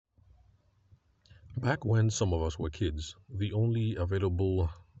Back when some of us were kids, the only available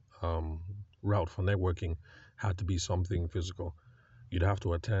um, route for networking had to be something physical. You'd have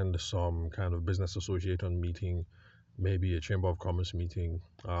to attend some kind of business association meeting, maybe a chamber of commerce meeting,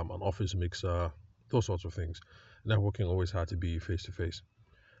 an office mixer, those sorts of things. Networking always had to be face to face.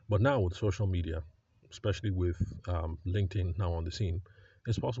 But now with social media, especially with LinkedIn now on the scene,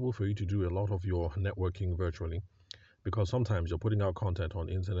 it's possible for you to do a lot of your networking virtually because sometimes you're putting out content on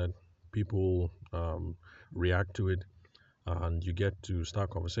the internet, people react to it, and you get to start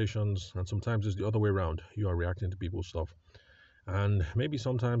conversations. And sometimes it's the other way around. You are reacting to people's stuff. And maybe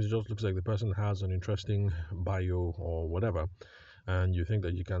sometimes it just looks like the person has an interesting bio or whatever, and you think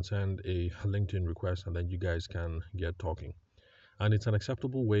that you can send a LinkedIn request and then you guys can get talking. And it's an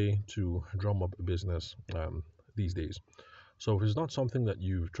acceptable way to drum up a business these days. So if it's not something that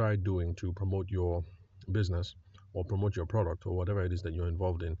you've tried doing to promote your business or promote your product or whatever it is that you're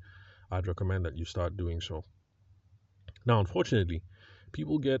involved in, I'd recommend that you start doing so. Now, unfortunately,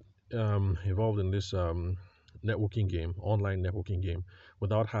 people get involved in this networking game, online networking game,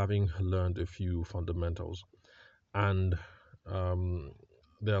 without having learned a few fundamentals. And um,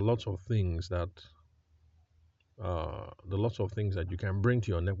 there are lots of things that you can bring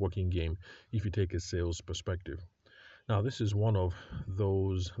to your networking game if you take a sales perspective. Now, this is one of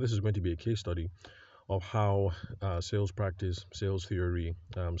those. This is going to be a case study of how sales practice, sales theory,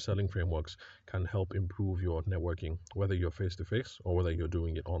 selling frameworks can help improve your networking, whether you're face to face or whether you're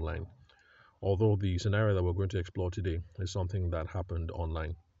doing it online. Although the scenario that we're going to explore today is something that happened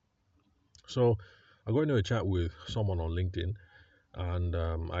online. So I got into a chat with someone on LinkedIn and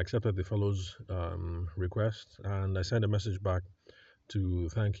I accepted the fellow's request and I sent a message back to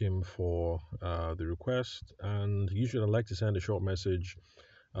thank him for the request. And usually I like to send a short message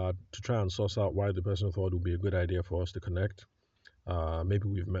to try and source out why the person thought it would be a good idea for us to connect. Maybe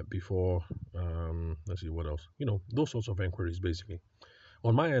we've met before. Let's see what else. Those sorts of inquiries, basically.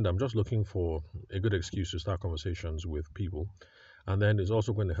 On my end, I'm just looking for a good excuse to start conversations with people. And then it's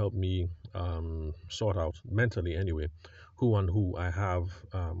also going to help me sort out mentally, anyway, who and who I have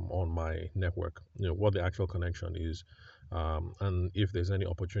on my network, what the actual connection is, and if there's any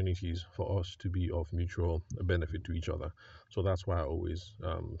opportunities for us to be of mutual benefit to each other. So that's why I always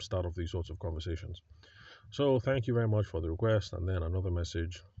start off these sorts of conversations. So thank you very much for the request. And then another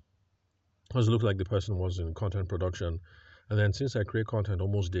message. Because it looked like the person was in content production. And then since I create content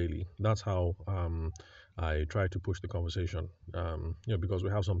almost daily, that's how I try to push the conversation. Because we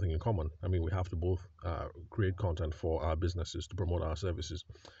have something in common. I mean, we have to both create content for our businesses to promote our services.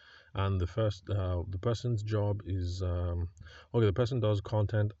 And the person's job is okay. The person does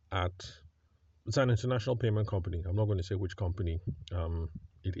content at it's an international payment company. I'm not going to say which company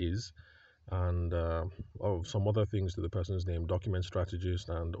it is, and of some other things to the person's name, document strategist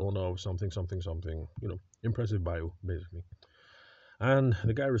and owner of something, something, something, impressive bio, basically. And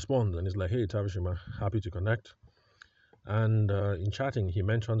the guy responds and he's like, hey, Tavishima, happy to connect. And in chatting, he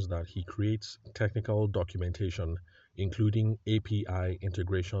mentions that he creates technical documentation, including API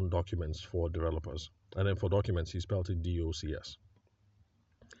integration documents for developers. And then for documents, he spelled it DOCS.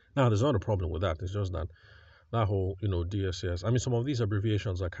 Now, there's not a problem with that. It's just that whole, DSCS. I mean, some of these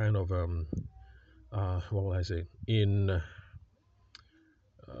abbreviations are kind of, what will I say?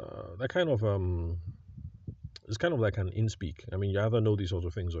 That kind of it's kind of like an in speak. I mean, you either know these sorts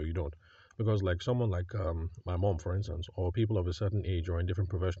of things or you don't, because like someone like my mom, for instance, or people of a certain age or in different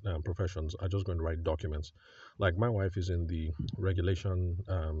professions are just going to write documents. Like my wife is in the regulation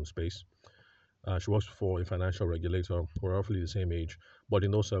space. She works for a financial regulator. We're roughly the same age, but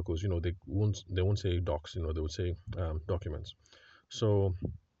in those circles, they won't say docs. They would say documents. So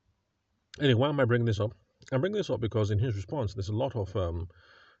anyway, why am I bringing this up? I'm bringing this up because in his response, there's a lot of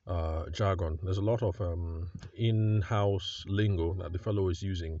jargon. There's a lot of in-house lingo that the fellow is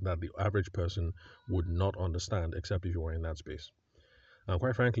using that the average person would not understand, except if you were in that space. And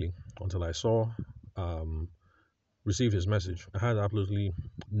quite frankly, until I um, received his message, I had absolutely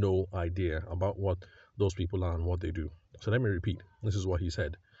no idea about what those people are and what they do. So let me repeat. This is what he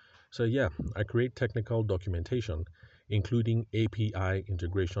said. So yeah, I create technical documentation, including API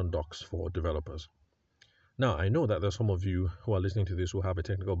integration docs for developers. Now, I know that there's some of you who are listening to this who have a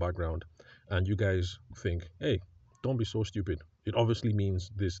technical background, and you guys think, hey, don't be so stupid. It obviously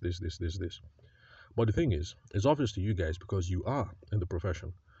means this, this, this, this, this. But the thing is, it's obvious to you guys because you are in the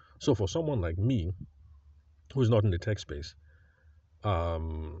profession. So for someone like me, who's not in the tech space,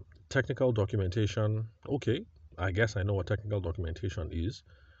 technical documentation, okay, I guess I know what technical documentation is,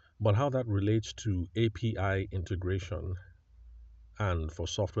 but how that relates to API integration and for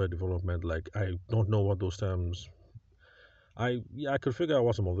software development, like I don't know what those terms. I could figure out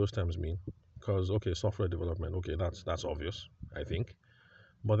what some of those terms mean, because okay, software development, okay, that's obvious, I think.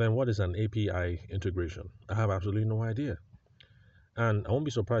 But then what is an API integration? I have absolutely no idea. And I won't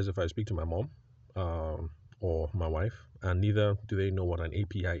be surprised if I speak to my mom um, or my wife, and neither do they know what an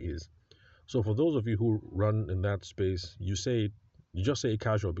API is. So for those of you who run in that space, you just say it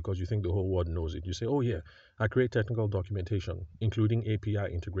casual because you think the whole world knows it. You say, "Oh yeah, I create technical documentation, including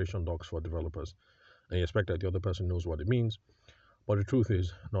API integration docs for developers," and you expect that the other person knows what it means. But the truth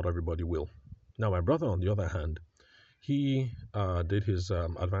is, not everybody will. Now, my brother, on the other hand, he did his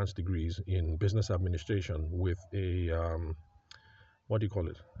advanced degrees in business administration with a what do you call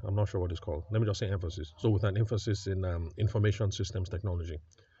it? I'm not sure what it's called. Let me just say emphasis. So with an emphasis in information systems technology.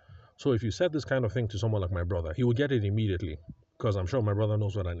 So if you said this kind of thing to someone like my brother, he would get it immediately because I'm sure my brother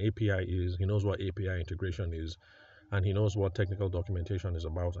knows what an API is, he knows what API integration is, and he knows what technical documentation is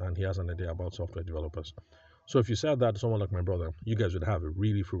about, and he has an idea about software developers. So if you said that to someone like my brother, you guys would have a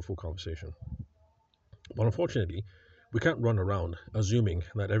really fruitful conversation. But unfortunately, we can't run around assuming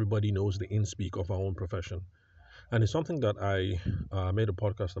that everybody knows the in speak of our own profession. And it's something that I made a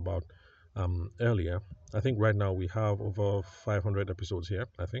podcast about earlier. I think right now we have over 500 episodes here,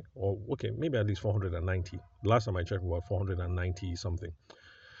 I think. Or, okay, maybe at least 490. The last time I checked, we were 490 something.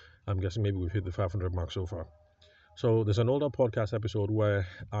 I'm guessing maybe we've hit the 500 mark so far. So there's an older podcast episode where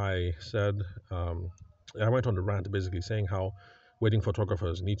I said, I went on the rant basically saying how wedding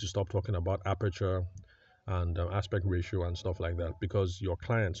photographers need to stop talking about aperture and aspect ratio and stuff like that because your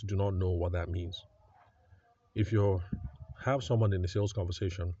clients do not know what that means. If you have someone in a sales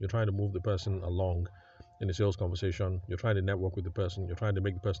conversation, you're trying to move the person along in a sales conversation, you're trying to network with the person, you're trying to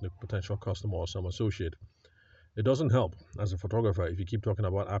make the person a potential customer or some associate. It doesn't help as a photographer if you keep talking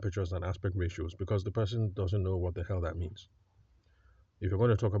about apertures and aspect ratios because the person doesn't know what the hell that means. If you're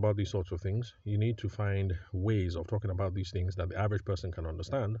going to talk about these sorts of things, you need to find ways of talking about these things that the average person can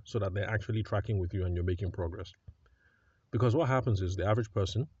understand so that they're actually tracking with you and you're making progress. Because what happens is the average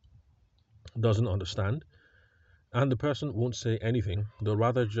person doesn't understand and the person won't say anything. They'll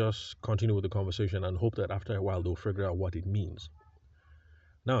rather just continue with the conversation and hope that after a while they'll figure out what it means.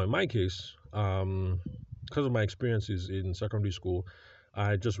 Now, in my case, because of my experiences in secondary school,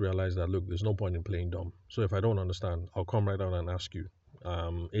 I just realized that look, there's no point in playing dumb. So if I don't understand, I'll come right out and ask you.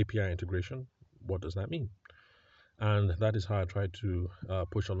 API integration, what does that mean? And that is how I tried to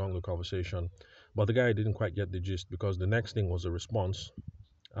push along the conversation. But the guy didn't quite get the gist because the next thing was a response,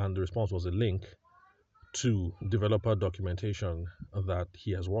 and the response was a link to developer documentation that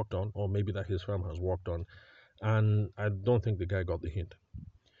he has worked on, or maybe that his firm has worked on. And I don't think the guy got the hint.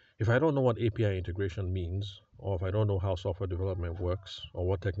 If I don't know what API integration means, or if I don't know how software development works, or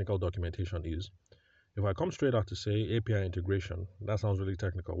what technical documentation is, if I come straight out to say API integration, that sounds really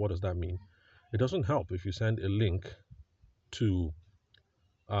technical. What does that mean? It doesn't help if you send a link to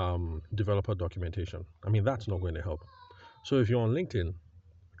developer documentation. I mean, that's not going to help. So if you're on LinkedIn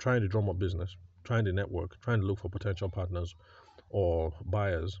trying to drum up business, trying to network, trying to look for potential partners or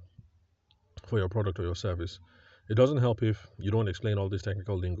buyers for your product or your service, it doesn't help if you don't explain all this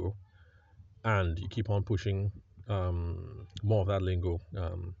technical lingo and you keep on pushing more of that lingo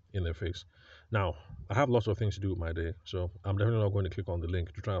in their face. Now, I have lots of things to do with my day, so I'm definitely not going to click on the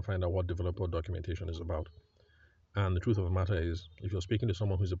link to try and find out what developer documentation is about. And the truth of the matter is, if you're speaking to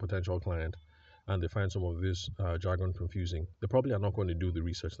someone who's a potential client and they find some of this jargon confusing, they probably are not going to do the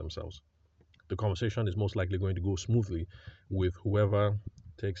research themselves. The conversation is most likely going to go smoothly with whoever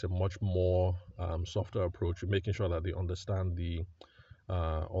takes a much more softer approach, making sure that they understand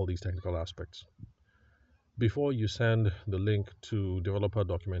all these technical aspects. Before you send the link to developer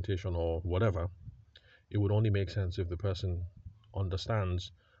documentation or whatever, it would only make sense if the person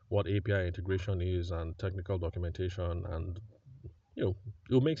understands what API integration is and technical documentation, and it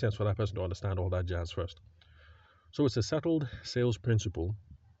will make sense for that person to understand all that jazz first. So it's a settled sales principle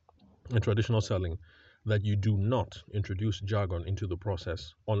in traditional selling that you do not introduce jargon into the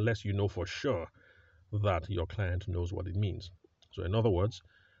process unless you know for sure that your client knows what it means. So in other words,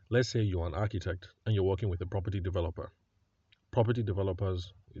 let's say you're an architect and you're working with a property developer. Property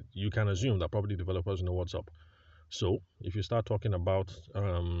developers, you can assume that property developers know what's up. So if you start talking about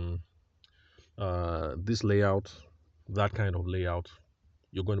this layout, that kind of layout,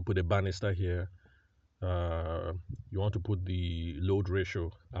 you're going to put a banister here. You want to put the load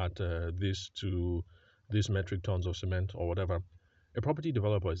ratio at this metric tons of cement or whatever. A property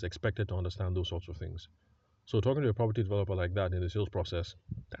developer is expected to understand those sorts of things. So talking to a property developer like that in the sales process,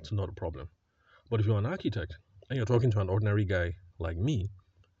 that's not a problem. But if you're an architect and you're talking to an ordinary guy like me,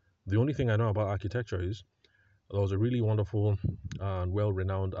 the only thing I know about architecture is there was a really wonderful and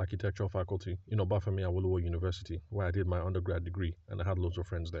well-renowned architectural faculty in Obafemi Awolowo University where I did my undergrad degree and I had loads of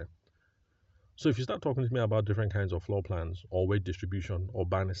friends there. So if you start talking to me about different kinds of floor plans or weight distribution or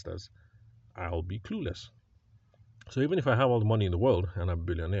banisters, I'll be clueless. So even if I have all the money in the world and I'm a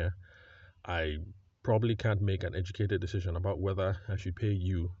billionaire, I probably can't make an educated decision about whether I should pay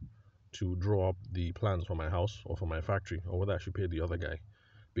you to draw up the plans for my house or for my factory, or whether I should pay the other guy,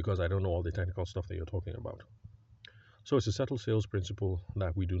 because I don't know all the technical stuff that you're talking about. So it's a settled sales principle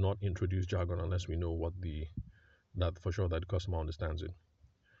that we do not introduce jargon unless we know that for sure that the customer understands it.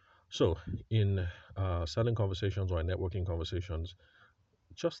 So in selling conversations or networking conversations,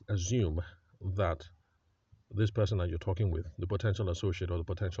 just assume that this person that you're talking with, the potential associate or the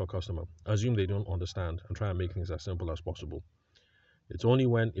potential customer, assume they don't understand and try and make things as simple as possible. It's only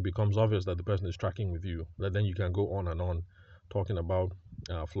when it becomes obvious that the person is tracking with you that then you can go on and on talking about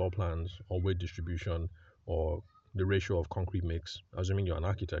floor plans or weight distribution or the ratio of concrete mix, assuming you're an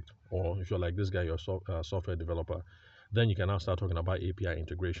architect, or if you're like this guy, you're a software developer, then you can now start talking about API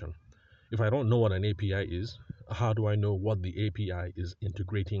integration. If I don't know what an API is, how do I know what the API is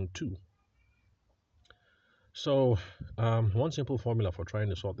integrating to? So, one simple formula for trying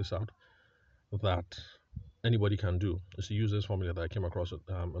to sort this out that anybody can do is to use this formula that I came across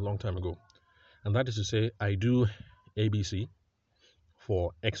a long time ago. And that is to say, I do ABC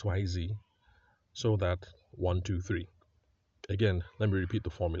for XYZ so that 1, 2, 3. Again, let me repeat the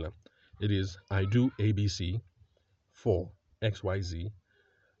formula. It is I do ABC for XYZ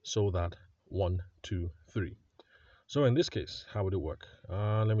so that 1, 2, 3. So in this case, how would it work?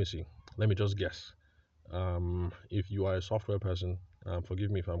 Let me see. Let me just guess. If you are a software person,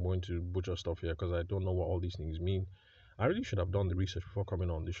 forgive me if I'm going to butcher stuff here because I don't know what all these things mean. I really should have done the research before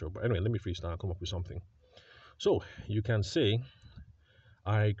coming on this show. But anyway, let me freestyle and come up with something. So you can say,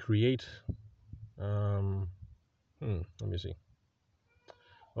 I create, let me see.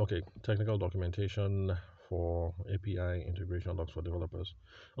 Okay, technical documentation for API integration docs for developers.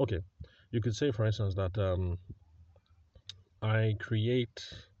 Okay, you could say, for instance, that I create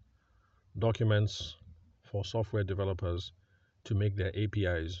documents for software developers to make their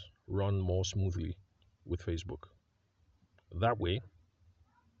APIs run more smoothly with Facebook. That way,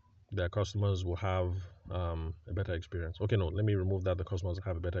 their customers will have a better experience. Okay, no, let me remove that. The customers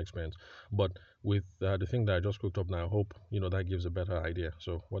have a better experience. But with the thing that I just cooked up now, I hope that gives a better idea.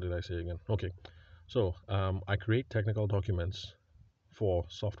 So what did I say again? Okay, so I create technical documents for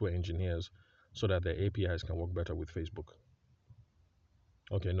software engineers so that their APIs can work better with Facebook.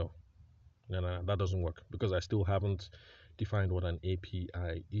 Okay, no, that doesn't work because I still haven't defined what an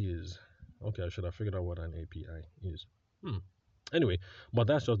API is. Okay, I should have figured out what an API is. Anyway, but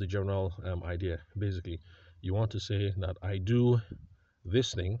that's just the general idea. Basically, you want to say that I do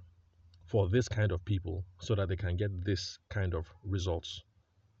this thing for this kind of people so that they can get this kind of results.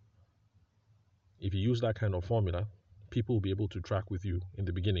 If you use that kind of formula, people will be able to track with you in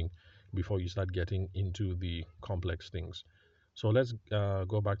the beginning before you start getting into the complex things. So let's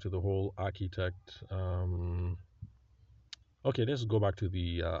go back to the whole architect. Okay, let's go back to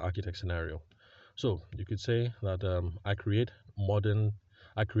the architect scenario. So you could say that I create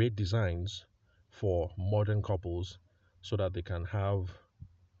designs for modern couples so that they can have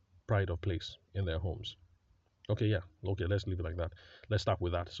pride of place in their homes. Okay, yeah, okay, let's leave it like that. Let's start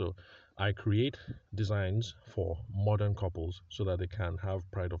with that. So I create designs for modern couples so that they can have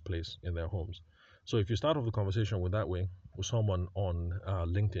pride of place in their homes. So if you start off the conversation with that way, with someone on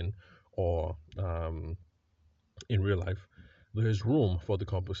LinkedIn or in real life, there is room for the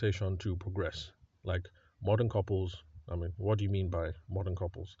conversation to progress. Like modern couples, I mean, what do you mean by modern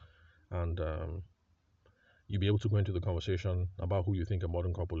couples? And you'll be able to go into the conversation about who you think a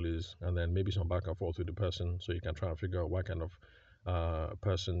modern couple is, and then maybe some back and forth with the person so you can try and figure out what kind of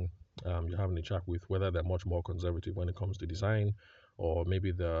person you're having a chat with, whether they're much more conservative when it comes to design, or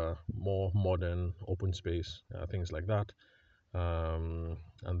maybe they're more modern, open space, things like that.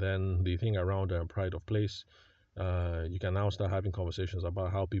 And then the thing around pride of place, you can now start having conversations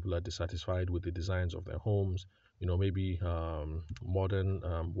about how people are dissatisfied with the designs of their homes. Maybe modern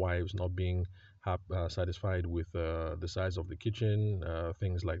wives not being satisfied with the size of the kitchen,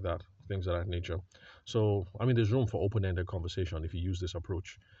 things like that, things of that nature. So, I mean, there's room for open-ended conversation if you use this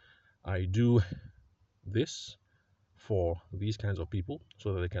approach. I do this for these kinds of people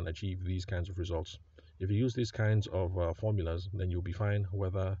so that they can achieve these kinds of results. If you use these kinds of formulas, then you'll be fine,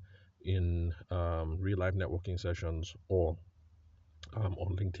 whether in real life networking sessions or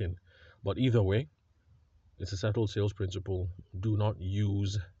on LinkedIn. But either way, it's a settled sales principle. Do not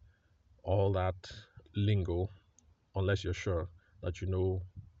use all that lingo unless you're sure that you know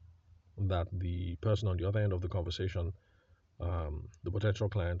that the person on the other end of the conversation, the potential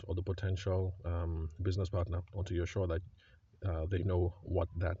client or the potential business partner, until you're sure that they know what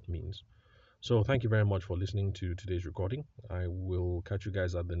that means. So thank you very much for listening to today's recording. I will catch you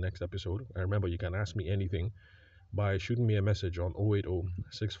guys at the next episode. And remember, you can ask me anything by shooting me a message on 080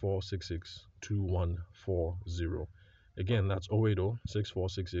 6466 2140. Again, that's 080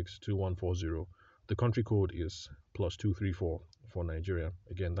 6466 2140. The country code is +234 for Nigeria.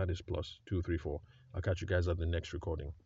 Again, that is +234. I'll catch you guys at the next recording.